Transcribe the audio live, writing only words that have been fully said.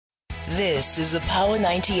This is a Power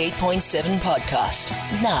 98.7 podcast.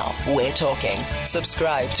 Now we're talking.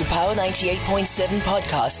 Subscribe to Power 98.7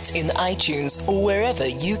 podcasts in iTunes or wherever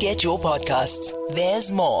you get your podcasts.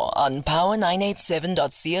 There's more on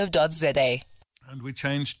power987.co.za. And we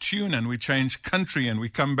change tune and we change country and we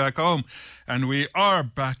come back home and we are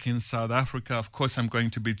back in South Africa. Of course, I'm going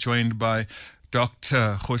to be joined by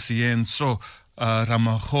Dr. Josienso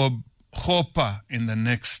Ramakgopa in the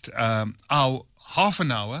next hour, half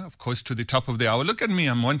an hour, of course, to the top of the hour. Look at me,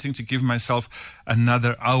 I'm wanting to give myself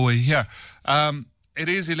another hour here. It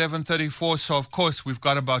is 11:34, so of course we've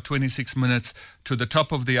got about 26 minutes to the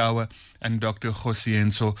top of the hour, and Dr.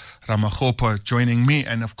 Josienso Ramakgopa joining me.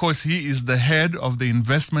 And of course, he is the head of the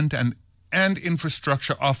Investment and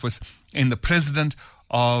Infrastructure Office in the President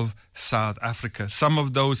of South Africa. Some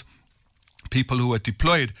of those people who are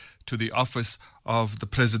deployed to the office of the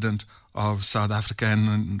President of South Africa. And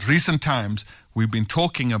in recent times, we've been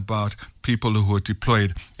talking about people who are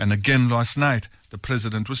deployed. And again, last night, the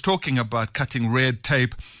President was talking about cutting red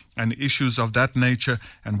tape and issues of that nature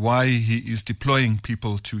and why he is deploying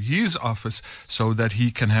people to his office so that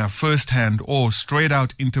he can have first-hand or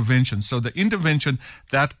straight-out intervention. So the intervention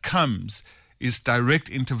that comes is direct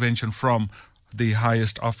intervention from the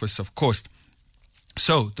highest office, of course.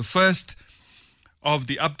 So the first of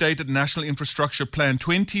the updated National Infrastructure Plan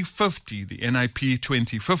 2050, the NIP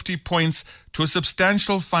 2050, points to a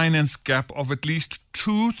substantial finance gap of at least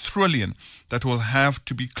 2 trillion that will have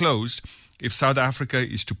to be closed if South Africa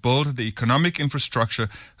is to build the economic infrastructure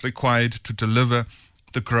required to deliver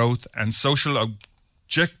the growth and social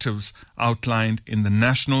objectives outlined in the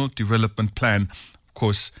National Development Plan, of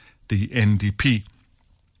course, the NDP.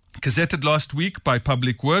 Gazetted last week by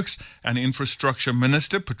Public Works and Infrastructure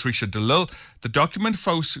Minister Patricia de Lille, the document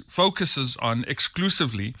focuses on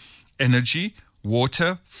exclusively energy,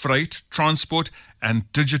 water, freight, transport,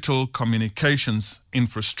 and digital communications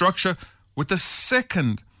infrastructure, with a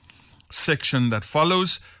second section that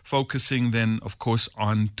follows, focusing then, of course,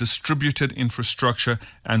 on distributed infrastructure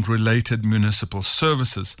and related municipal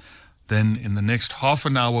services. Then in the next half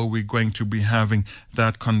an hour, we're going to be having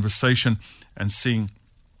that conversation and seeing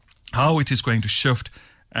how it is going to shift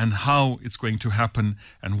and how it's going to happen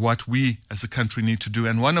and what we as a country need to do.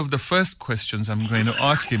 And one of the first questions I'm going to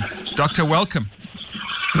ask him, Doctor, welcome.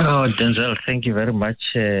 Oh, Denzel, thank you very much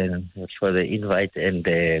for the invite and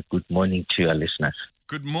good morning to your listeners.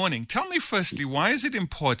 Good morning. Tell me firstly, why is it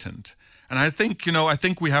important? And I think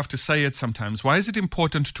we have to say it sometimes. Why is it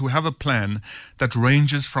important to have a plan that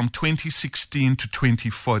ranges from 2016 to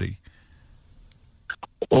 2040?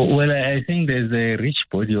 Well, I think there's a rich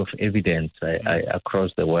body of evidence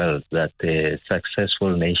across the world that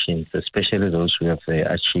successful nations, especially those who have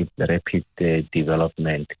achieved rapid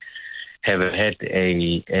development, have had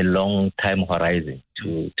a long time horizon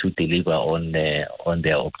to deliver on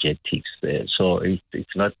their objectives. So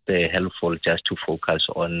it's not helpful just to focus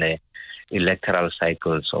on electoral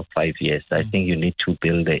cycles of 5 years. I think you need to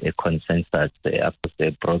build a consensus across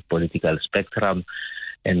the broad political spectrum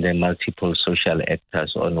and the multiple social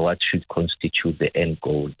actors on what should constitute the end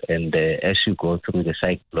goal. And as you go through the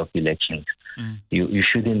cycle of elections, you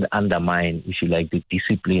shouldn't undermine, if you like, the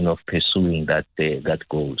discipline of pursuing that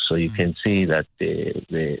goal. So you can see that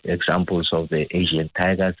the examples of the Asian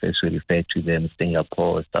tigers, as we refer to them,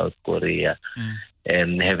 Singapore, South Korea,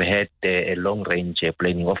 have had a long-range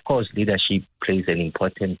planning. Of course, leadership plays an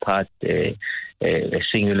important part, a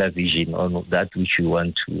singular vision on that which you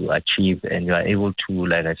want to achieve, and you are able to,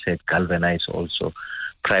 like I said, galvanize also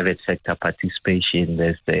private sector participation.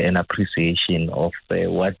 There's an appreciation of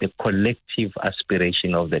what the collective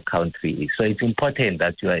aspiration of the country is. So it's important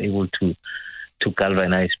that you are able to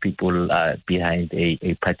galvanize people behind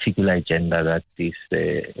a particular agenda that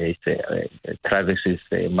traverses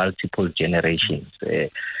multiple generations.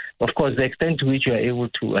 Of course, the extent to which you are able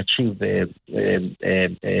to achieve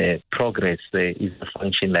progress is a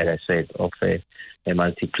function, like I said, of a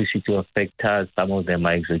multiplicity of factors. Some of them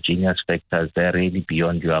are exogenous factors. They're really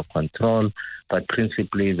beyond your control, but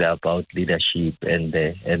principally they're about leadership and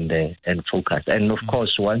focus. And of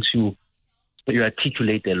course, once you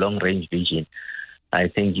articulate a long-range vision, I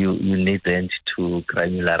think you need then to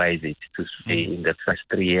granularize it to say in the first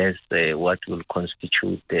 3 years what will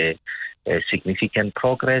constitute significant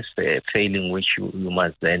progress, failing which you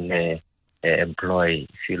must then employ,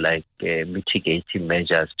 if you like, mitigating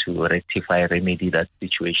measures to rectify, remedy that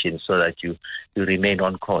situation so that you remain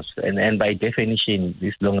on course. And by definition,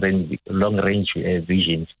 these long-range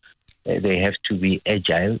visions they have to be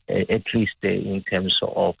agile, at least in terms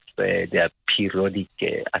of their periodic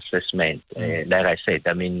assessment. Like I said,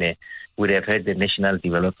 we'd have had the National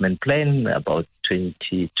Development Plan about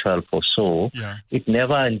 2012 or so. Yeah. It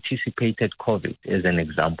never anticipated COVID, as an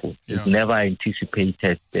example. Yeah. It never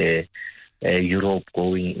anticipated Europe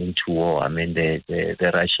going into war.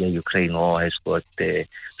 The Russia-Ukraine war has got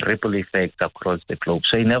ripple effects across the globe.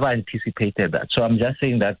 So it never anticipated that. So I'm just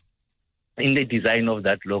saying that in the design of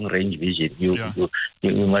that long-range vision,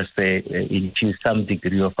 you must infuse some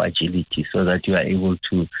degree of agility so that you are able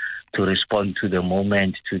to respond to the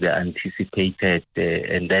moment, to the anticipated,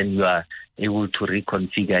 and then you are able to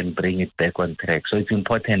reconfigure and bring it back on track. So it's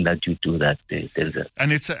important that you do that.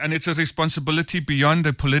 And it's a responsibility beyond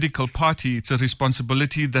a political party. It's a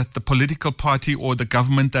responsibility that the political party or the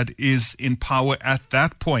government that is in power at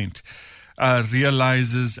that point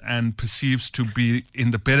realizes and perceives to be in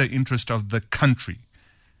the better interest of the country.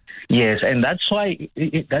 Yes, and that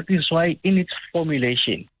is why in its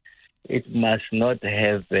formulation, it must not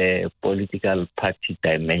have political party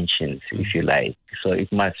dimensions, if you like. So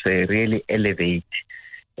it must really elevate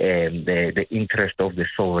the interest of the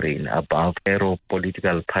sovereign above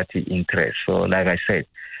political party interest. So, like I said,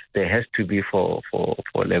 there has to be, for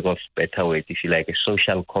lack of better word, if you like, a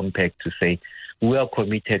social compact to say we are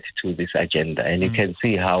committed to this agenda. And you can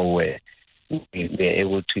see how we were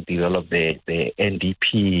able to develop the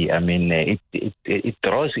NDP. It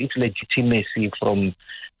draws its legitimacy from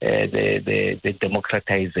the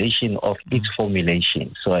democratization of its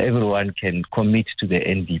formulation. So everyone can commit to the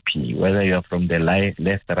NDP, whether you're from the left,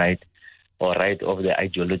 right, or right of the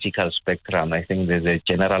ideological spectrum. I think there's a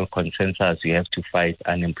general consensus. You have to fight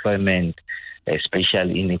unemployment, spatial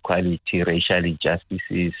inequality, racial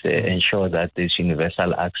injustices, ensure that there's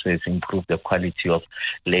universal access, improve the quality of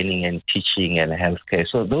learning and teaching and healthcare.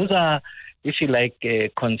 So those are, if you like,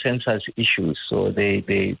 consensus issues. So they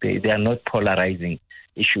are not polarizing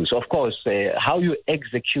issues. Of course, how you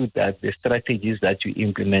execute that, the strategies that you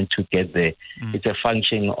implement to get there, it's a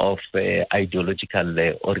function of ideological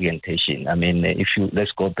orientation.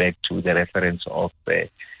 Let's go back to the reference of the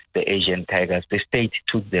Asian tigers. The state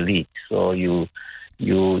took the lead, so you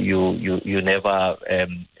never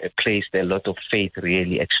placed a lot of faith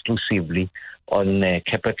really exclusively on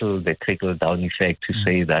capital, the trickle-down effect, to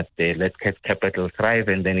say that let capital thrive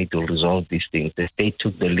and then it will resolve these things. The state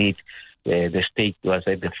took the lead. The state was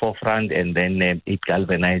at the forefront, and then it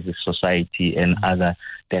galvanizes society and the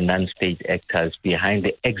non-state actors behind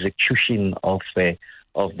the execution of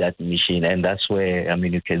that mission. And that's where,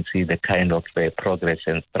 you can see the kind of progress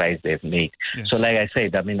and strides they've made. Yes. So like I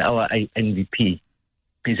said, our NDP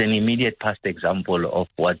is an immediate past example of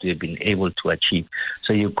what we've been able to achieve.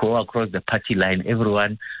 So you go across the party line,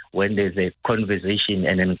 everyone, when there's a conversation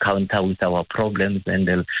and encounter with our problems, and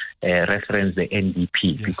they'll reference the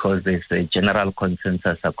NDP, because there's a general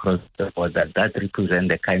consensus across the board that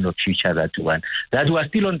represents the kind of future that we want. That we are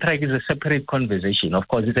still on track is a separate conversation. Of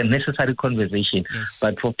course, it's a necessary conversation,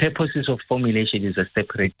 but for purposes of formulation, it's a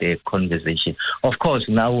separate conversation. Of course,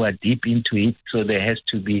 now we're deep into it, so there has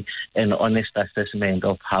to be an honest assessment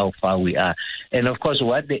of how far we are. And of course,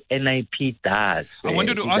 what the NIP does... I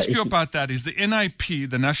wanted to ask you about that. Is the NIP,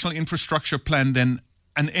 the National Infrastructure Plan, then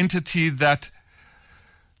an entity that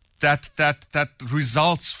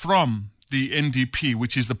results from the NDP,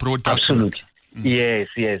 which is the broad document? Absolutely.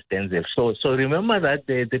 Yes, Denzel. So remember that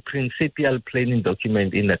the principal planning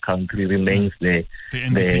document in the country remains the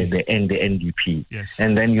NDP. Yes.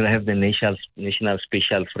 And then you have the national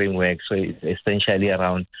spatial framework. So it's essentially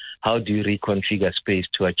around how do you reconfigure space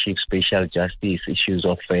to achieve spatial justice, issues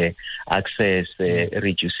of access,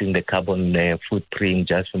 reducing the carbon footprint,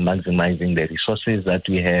 just maximizing the resources that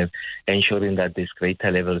we have, ensuring that there's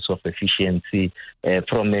greater levels of efficiency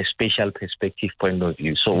from a spatial perspective point of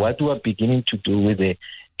view. So what we are beginning to do with the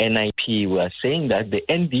NIP, we are saying that the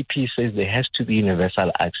NDP says there has to be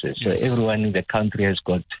universal access. So everyone in the country has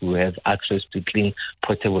got to have access to clean,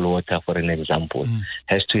 potable water, for an example.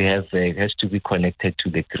 Has to be connected to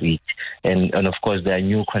the grid. And of course, there are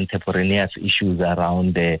new contemporaneous issues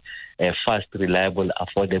around fast, reliable,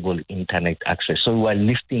 affordable internet access. So we are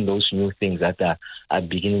listing those new things that are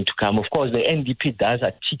beginning to come. Of course, the NDP does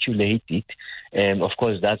articulate it. Of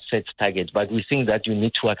course, that sets targets, but we think that you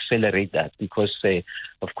need to accelerate that because,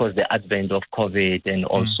 of course, the advent of COVID and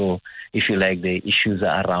also, if you like, the issues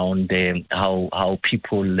around how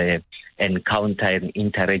people encounter and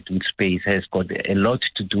interact with space has got a lot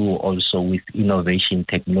to do also with innovation,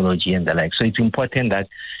 technology, and the like. So it's important that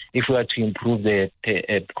if we are to improve the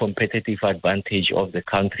competitive advantage of the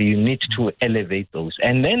country, you need to elevate those.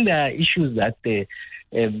 And then there are issues that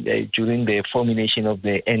during the formulation of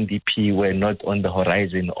the NDP were not on the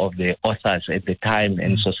horizon of the authors at the time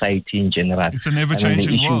and society in general. It's an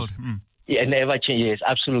ever-changing world. Yeah, never change. Yes,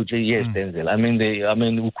 absolutely. Yes, Denzel. I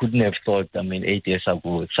mean, we couldn't have thought. 8 years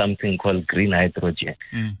ago, something called green hydrogen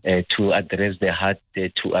to address the hard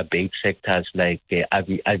to abate sectors like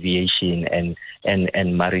aviation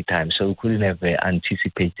and maritime. So we couldn't have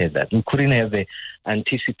anticipated that. We couldn't have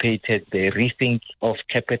anticipated the rethink of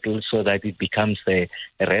capital so that it becomes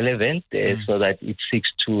relevant, so that it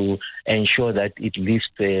seeks to ensure that it lifts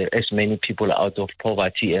as many people out of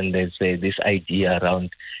poverty. And there's this idea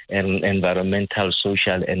around environmental,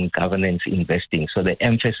 social, and governance investing. So the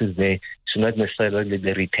emphasis there is not necessarily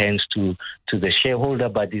the returns to the shareholder,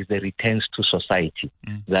 but is the returns to society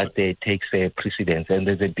that takes precedence. And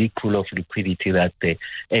there's a big pool of liquidity that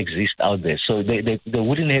exists out there. So there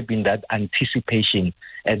wouldn't have been that anticipation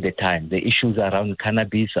at the time. The issues around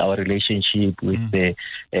cannabis, our relationship with the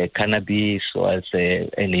cannabis was an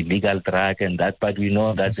illegal drug and that, but we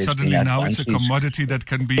know that suddenly now it's a commodity that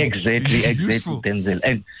can be useful. Denzel.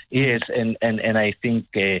 And yes, and I think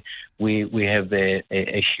we have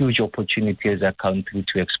a huge opportunity as a country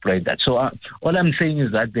to exploit that. So all I'm saying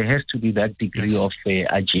is that there has to be that degree of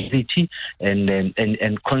agility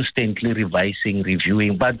and constantly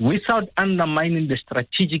reviewing, but without undermining the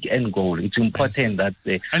strategic end goal. It's important that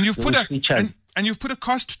and you've put a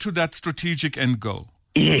cost to that strategic end goal.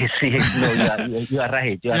 Yes, no, you are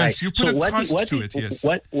right. You are right. You put a cost to it. Yes.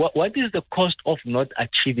 What is the cost of not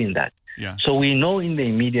achieving that? Yeah. So we know in the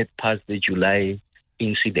immediate past the July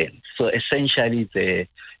incident. So essentially,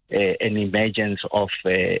 an emergence of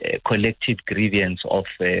collective grievance of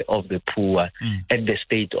the poor at the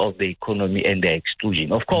state of the economy and the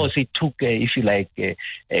exclusion. Of course, it took, if you like,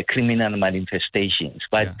 criminal manifestations,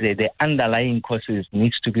 but the underlying causes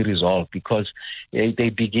needs to be resolved because they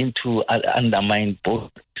begin to undermine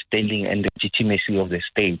both standing and legitimacy of the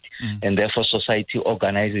state, and therefore society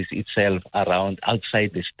organizes itself around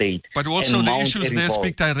outside the state. But also the issues there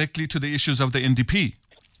speak directly to the issues of the NDP.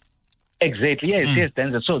 Exactly, yes,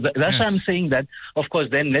 Denzel. So that's why I'm saying that, of course,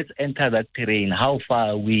 then let's enter that terrain. How far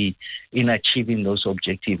are we in achieving those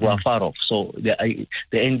objectives? We are far off. So the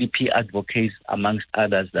NDP advocates, amongst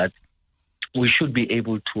others, that we should be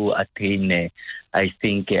able to attain, I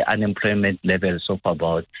think, unemployment levels of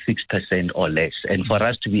about 6% or less. And for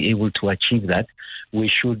us to be able to achieve that, we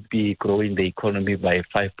should be growing the economy by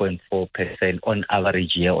 5.4% on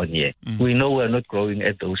average year on year. We know we're not growing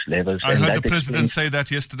at those levels. I heard the president say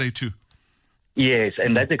that yesterday too. Yes,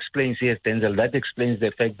 and that explains, Denzel, that explains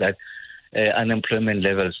the fact that unemployment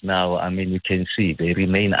levels now, I mean, you can see they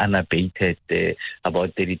remain unabated,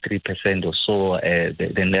 about 33% or so.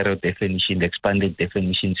 The narrow definition, the expanded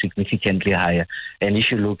definition, significantly higher. And if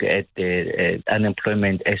you look at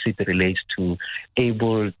unemployment as it relates to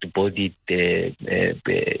able-bodied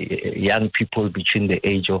young people between the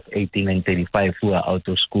age of 18 and 35 who are out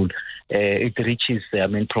of school, it reaches,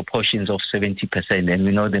 proportions of 70%. And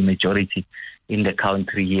we know the majority in the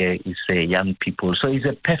country here is young people. So it's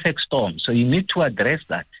a perfect storm. So you need to address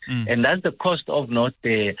that. And that's the cost of not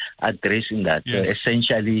addressing that. Yes.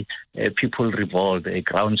 Essentially, people revolt, a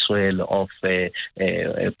groundswell of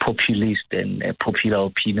populist and popular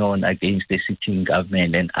opinion against the sitting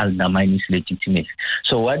government and undermine its legitimacy.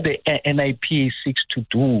 So what the NIP seeks to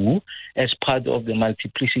do as part of the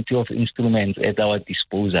multiplicity of instruments at our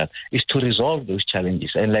disposal is to resolve those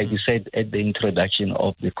challenges. And like we said at the introduction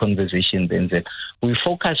of the conversation, then that we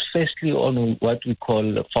focus firstly on what we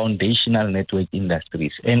call foundational network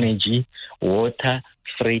industries, energy, water,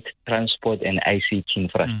 freight, transport, and ICT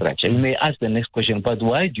infrastructure. You may ask the next question, but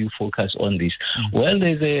why do you focus on this? Well,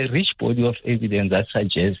 there's a rich body of evidence that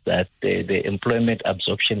suggests that the employment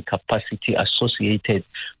absorption capacity associated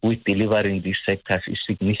with delivering these sectors is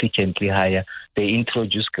significantly higher. They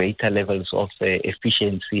introduce greater levels of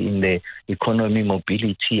efficiency in the economy,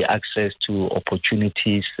 mobility, access to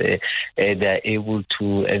opportunities. They're able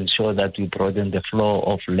to ensure that we broaden the flow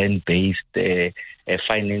of land-based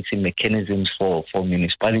financing mechanisms for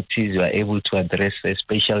municipalities. You are able to address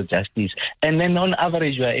spatial justice. And then on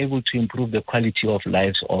average, you are able to improve the quality of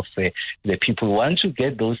lives of the people. Once you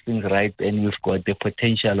get those things right, then you've got the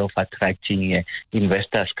potential of attracting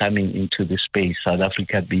investors coming into the space, South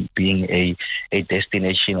Africa being a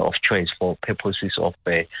destination of choice for purposes of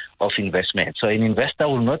investment. So an investor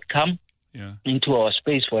will not come into our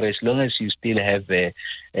space for as long as you still have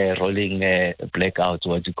rolling blackouts,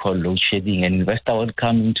 what you call load shedding. An investor won't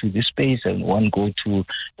come into this space and won't go to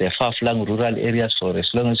the far-flung rural areas for as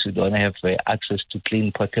long as you don't have access to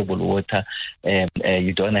clean potable water.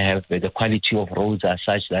 You don't have the quality of roads are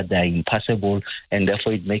such that they are impassable, and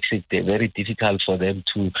therefore it makes it very difficult for them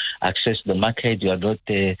to access the market. You are not,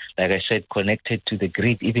 like I said, connected to the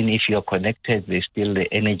grid. Even if you are connected, there's still the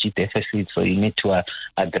energy deficit, so you need to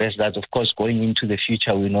address that. Of course, going into the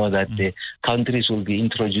future, we know that the countries will be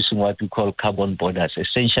introducing what we call carbon borders,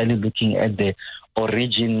 essentially looking at the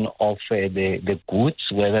origin of the goods,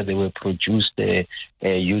 whether they were produced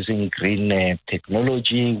using green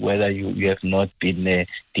technology, whether you have not been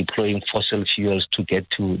deploying fossil fuels to get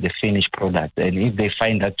to the finished product. And if they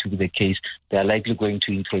find that to be the case, they are likely going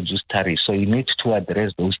to introduce tariffs. So you need to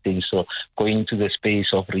address those things. So going into the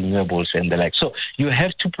space of renewables and the like. So you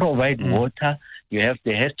have to provide water.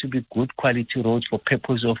 There has to be good quality roads for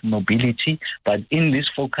purpose of mobility. But in this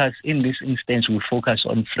instance, we focus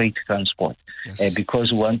on freight transport. Yes.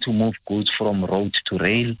 Because we want to move goods from road to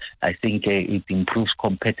rail. I think it improves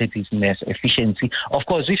competitiveness, efficiency. Of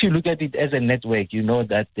course, if you look at it as a network, you know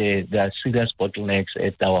that there are serious bottlenecks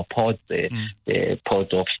at our port, the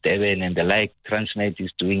port of Durban and the like. Transnet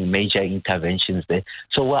is doing major interventions there.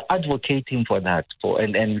 So we're advocating for that.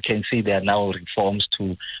 And we can see there are now reforms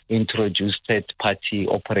to introduce third-party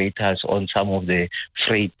operators on some of the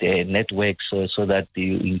freight networks so that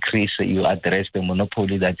you address the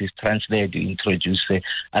monopoly that is Transnet. You introduce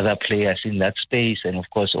other players in that space, and of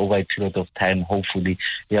course over a period of time hopefully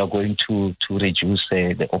we are going to reduce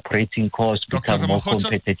the operating costs, become more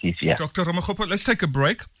competitive. Yeah. Dr. Ramagopa, let's take a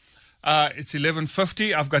break. It's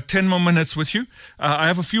 11:50. I've got 10 more minutes with you. I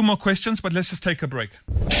have a few more questions, but let's just take a break.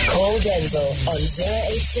 Call Denzel on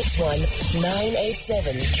 0861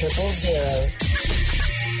 987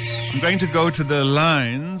 000. I'm going to go to the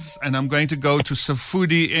lines, and I'm going to go to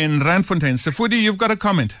Safudi in Randfontein. Safudi, you've got a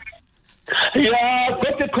comment. Yeah, I've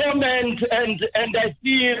got a comment, and I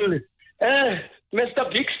feel, Mr.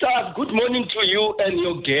 Big Star, good morning to you and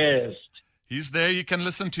your guest. He's there, he can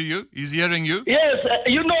listen to you, he's hearing you. Yes, I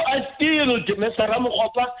feel Mr.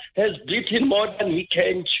 Ramagopa has beaten more than he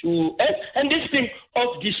can chew. And this thing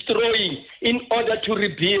of destroying in order to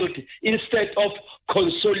rebuild instead of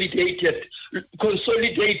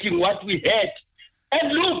consolidating what we had.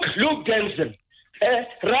 And look, Denzel.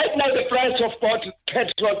 Right now, the price of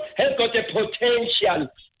petrol has got a potential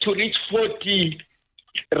to reach 40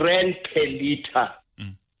 rand per liter.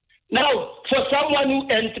 Now, for someone who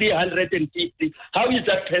earns 350, how is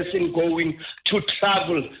that person going to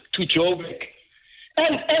travel to Joburg?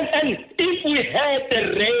 And if we had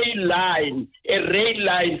a rail line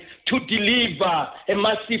to deliver a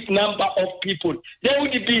massive number of people, there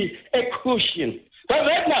would be a cushion. But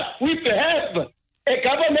right now, we have a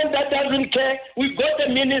government that doesn't care. We've got a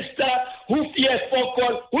minister who fears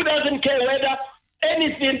focal, who doesn't care whether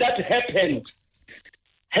anything that happened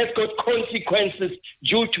has got consequences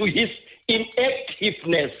due to his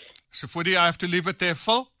inactiveness. Safudi, I have to leave it there.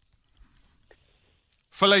 Phil,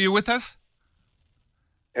 are you with us?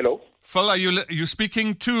 Hello? Phil, are you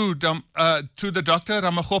speaking to the Dr.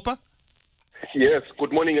 Ramagopa? Yes,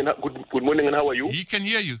 good morning and how are you? He can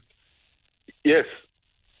hear you. Yes.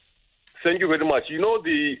 Thank you very much.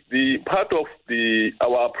 The part of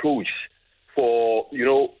our approach for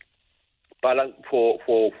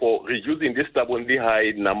reducing this stubbornly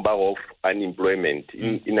high number of unemployment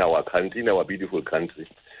in our country, in our beautiful country,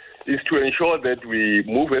 is to ensure that we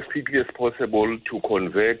move as quickly as possible to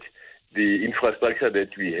convert the infrastructure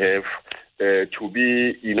that we have to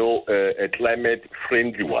be, a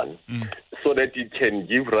climate-friendly one, so that it can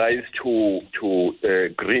give rise to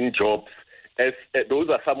green jobs. As those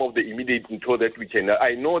are some of the immediate control that we can.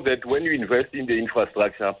 I know that when you invest in the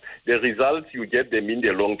infrastructure, the results you get them in the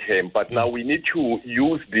long term. But now we need to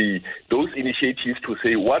use those initiatives to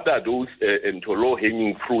say what are those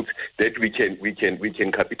low-hanging fruits that we can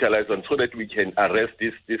capitalize on, so that we can arrest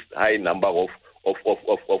this high number of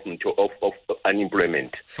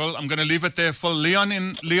unemployment. Phil, I'm going to leave it there. Phil, Leon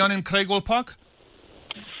in Craigwell Park.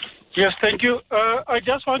 Yes, thank you. I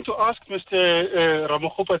just want to ask Mr.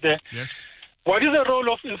 Ramagopa there. Yes. What is the role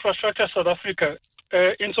of Infrastructure South Africa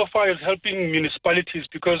insofar as helping municipalities?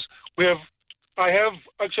 Because I have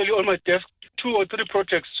actually on my desk 2 or 3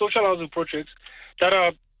 projects, social housing projects, that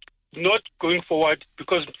are not going forward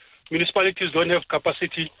because municipalities don't have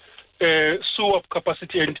capacity, sewer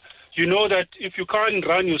capacity. And you know that if you can't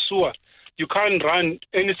run your sewer, you can't run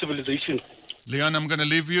any civilization. Leon, I'm going to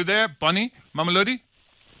leave you there. Bonnie, Mamelodi?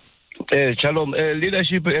 Shalom.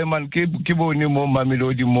 Leadership, man, Kibo Nimo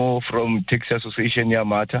Mamelodi Mo from Taxi Association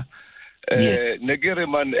Yamata. Negere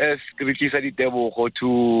man as Krikisa Ditebogo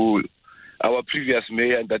to our previous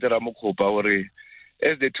mayor, Ntate Ramokgopa,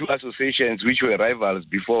 as the two associations which were rivals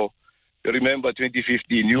before. Remember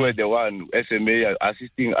 2015, you were the one as a mayor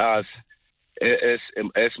assisting us as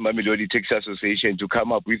Mamelodi Taxi Association to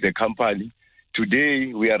come up with a company.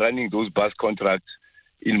 Today, we are running those bus contracts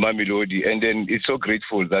in Mamelodi, and then it's so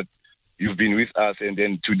grateful that you've been with us, and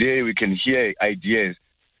then today we can hear ideas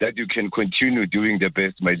that you can continue doing the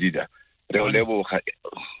best, my leader.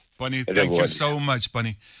 Bunny, thank you so much,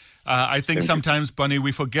 Bunny. I think sometimes, Bunny,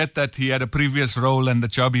 we forget that he had a previous role and the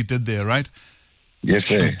job he did there, right? Yes,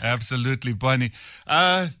 sir. Absolutely, Bunny.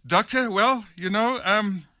 Doctor, well,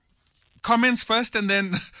 comments first, and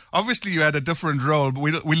then obviously you had a different role,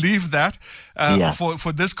 but we leave that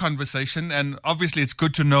for this conversation. And obviously it's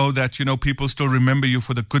good to know that, people still remember you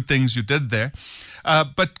for the good things you did there.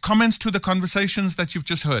 But comments to the conversations that you've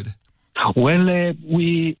just heard. Well,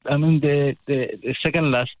 the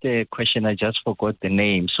second last question, I just forgot the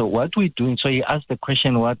name. So what we're doing, so he asked the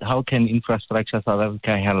question, how can Infrastructure South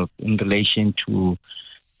Africa help in relation to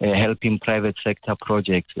helping private sector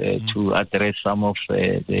projects to address some of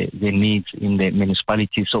the needs in the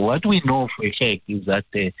municipality. So what we know for a fact is that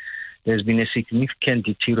there's been a significant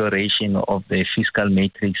deterioration of the fiscal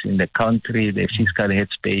matrix in the country. The fiscal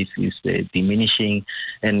headspace is diminishing,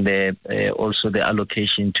 and also the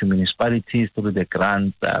allocation to municipalities through the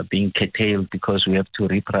grants being curtailed because we have to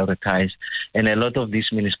reprioritize. And a lot of these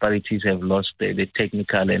municipalities have lost the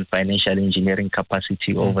technical and financial engineering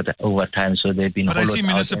capacity over time, so they've been. But I see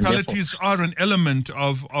municipalities are an element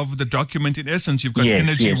of the document. In essence, you've got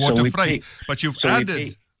energy, water, freight, but you've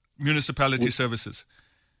added municipality services.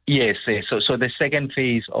 Yes, so the second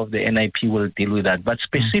phase of the NIP will deal with that. But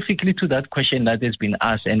specifically to that question that has been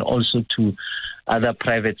asked, and also to other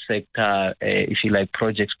private sector, if you like,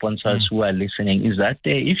 project sponsors who are listening, is that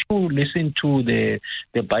if you listen to the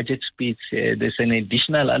budget speech, there's an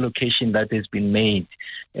additional allocation that has been made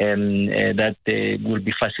that will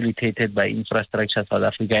be facilitated by Infrastructure South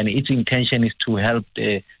Africa, and its intention is to help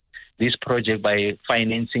this project by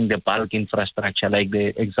financing the bulk infrastructure, like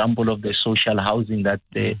the example of the social housing that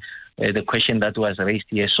the question that was raised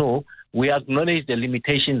here. So we acknowledge the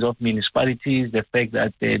limitations of municipalities, the fact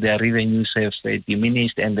that their revenues have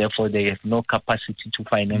diminished and therefore they have no capacity to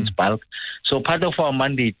finance bulk. So part of our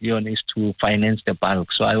mandate, Leon, is to finance the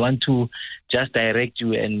bulk. So I want to just direct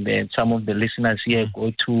you and some of the listeners here,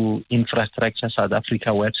 go to Infrastructure South Africa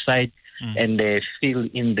website and fill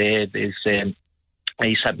in there. There's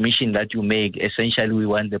a submission that you make. Essentially, we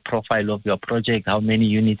want the profile of your project, how many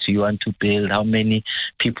units you want to build, how many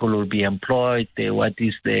people will be employed, what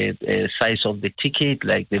is the size of the ticket,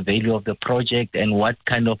 like the value of the project, and what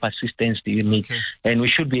kind of assistance do you need. Okay. And we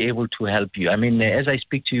should be able to help you. I mean, as I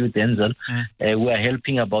speak to you, Denzel, we are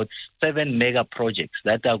helping about 7 mega projects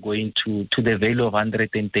that are going to the value of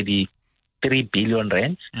 133 billion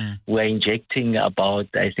rand. We're injecting about,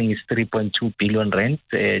 I think it's 3.2 billion rand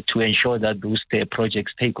to ensure that those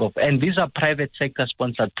projects take off. And these are private sector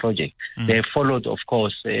sponsored projects. They followed, of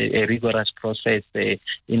course, a rigorous process with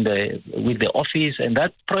the office, and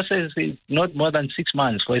that process is not more than 6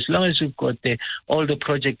 months. For as long as we've got all the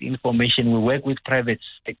project information, we work with private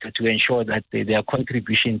sector to ensure that their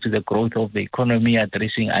contribution to the growth of the economy,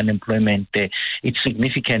 addressing unemployment, it's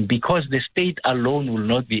significant, because the state alone will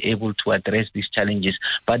not be able to address these challenges,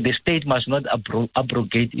 but the state must not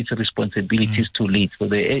abrogate its responsibilities to lead. So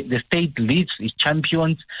the state leads, it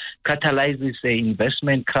champions, catalyzes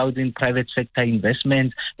investment, crowds in private sector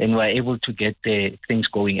investment, and we're able to get things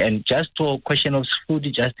going. And just to a question of food,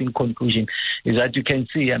 just in conclusion, is that you can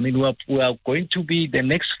see, I mean, we are going to be, the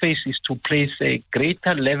next phase is to place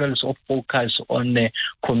greater levels of focus on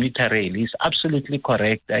commuter rail. It's absolutely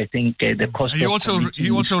correct. I think the cost he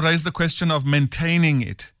also raised the question of maintaining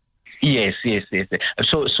it. Yes.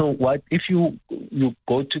 So what if you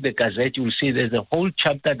go to the Gazette, you will see there's a whole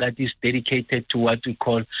chapter that is dedicated to what we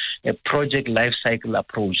call a project life cycle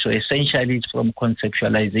approach. So essentially, it's from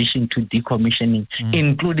conceptualization to decommissioning,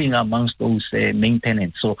 including amongst those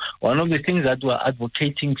maintenance. So one of the things that we're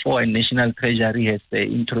advocating for, and National Treasury has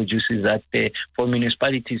introduced, is that for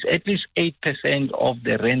municipalities, at least 8% of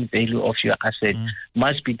the rent value of your asset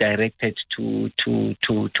must be directed to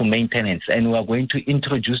maintenance, and we're going to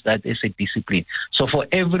introduce that as a discipline. So for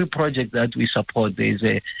every project that we support, there's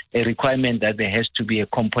a requirement that there has to be a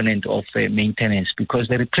component of maintenance, because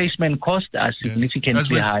the replacement costs are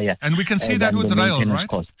significantly higher. And we can see that with rail, right?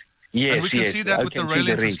 Cost. Yes, and we can see that with the rail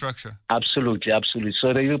infrastructure. Absolutely.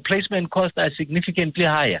 So the replacement costs are significantly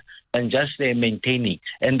higher and just maintaining.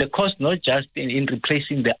 And the cost not just in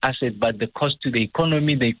replacing the asset, but the cost to the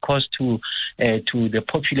economy, the cost to the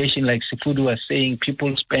population. Like Sifudu was saying,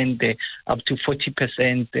 people spend up to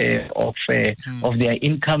 40% of their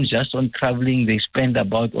income just on traveling. They spend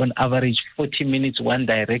about, on average, 40 minutes one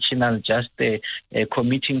directional, just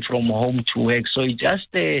commuting from home to work. So it just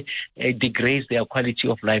degrades their quality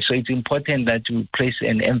of life. So it's important that we place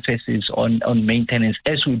an emphasis on maintenance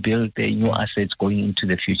as we build the new assets going into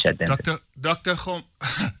the future. Dr.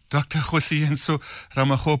 Khosiyenso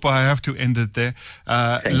Ramakgopa, I have to end it there.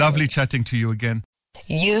 Lovely chatting to you again.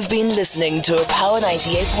 You've been listening to a Power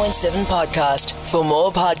 98.7 podcast. For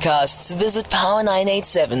more podcasts, visit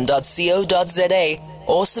power987.co.za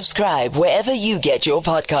or subscribe wherever you get your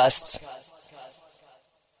podcasts.